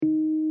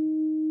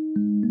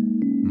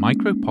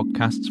micro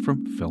podcasts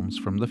from Films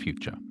from the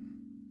Future.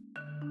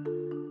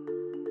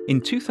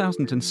 In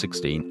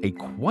 2016, a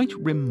quite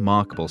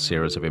remarkable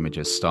series of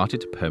images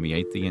started to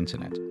permeate the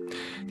internet.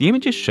 The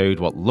images showed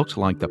what looked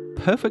like the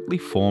perfectly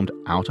formed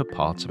outer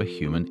parts of a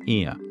human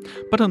ear.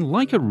 But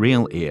unlike a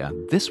real ear,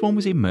 this one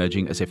was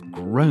emerging as if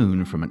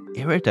grown from an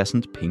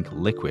iridescent pink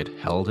liquid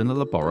held in a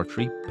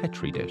laboratory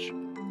petri dish.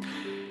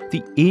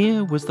 The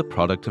ear was the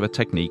product of a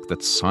technique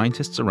that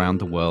scientists around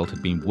the world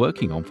had been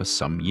working on for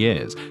some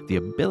years, the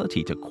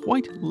ability to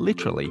quite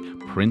literally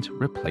print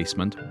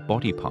replacement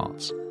body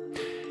parts.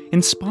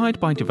 Inspired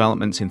by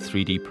developments in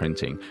 3D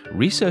printing,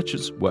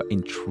 researchers were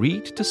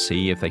intrigued to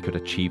see if they could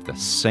achieve the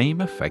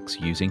same effects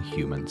using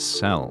human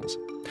cells.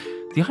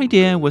 The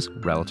idea was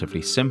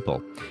relatively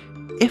simple.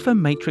 If a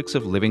matrix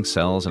of living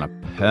cells and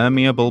a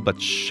permeable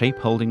but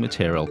shape-holding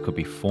material could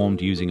be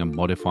formed using a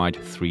modified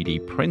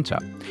 3D printer,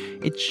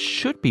 it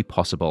should be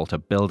possible to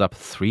build up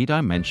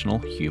three-dimensional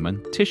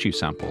human tissue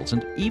samples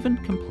and even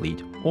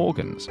complete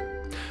organs.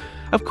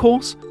 Of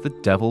course, the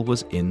devil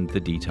was in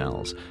the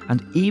details,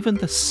 and even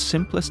the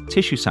simplest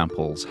tissue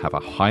samples have a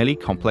highly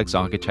complex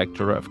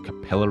architecture of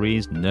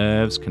capillaries,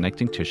 nerves,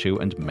 connecting tissue,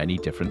 and many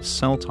different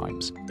cell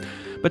types.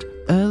 But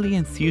early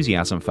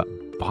enthusiasm for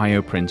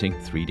bioprinting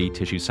 3D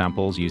tissue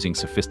samples using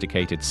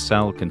sophisticated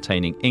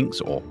cell-containing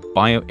inks or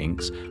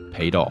bioinks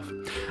paid off,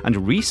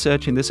 and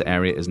research in this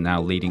area is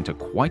now leading to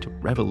quite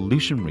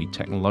revolutionary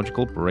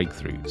technological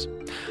breakthroughs.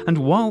 And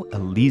while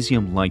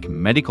Elysium-like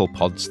medical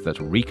pods that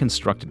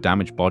reconstruct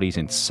damaged bodies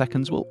in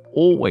seconds will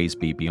always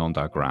be beyond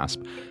our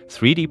grasp,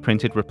 3D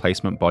printed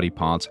replacement body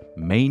parts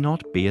may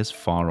not be as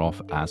far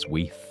off as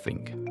we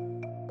think.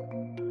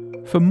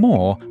 For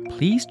more,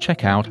 please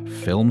check out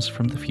Films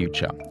from the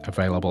Future,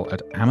 available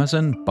at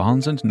Amazon,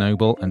 Barnes &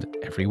 Noble, and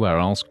everywhere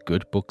else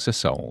good books are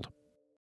sold.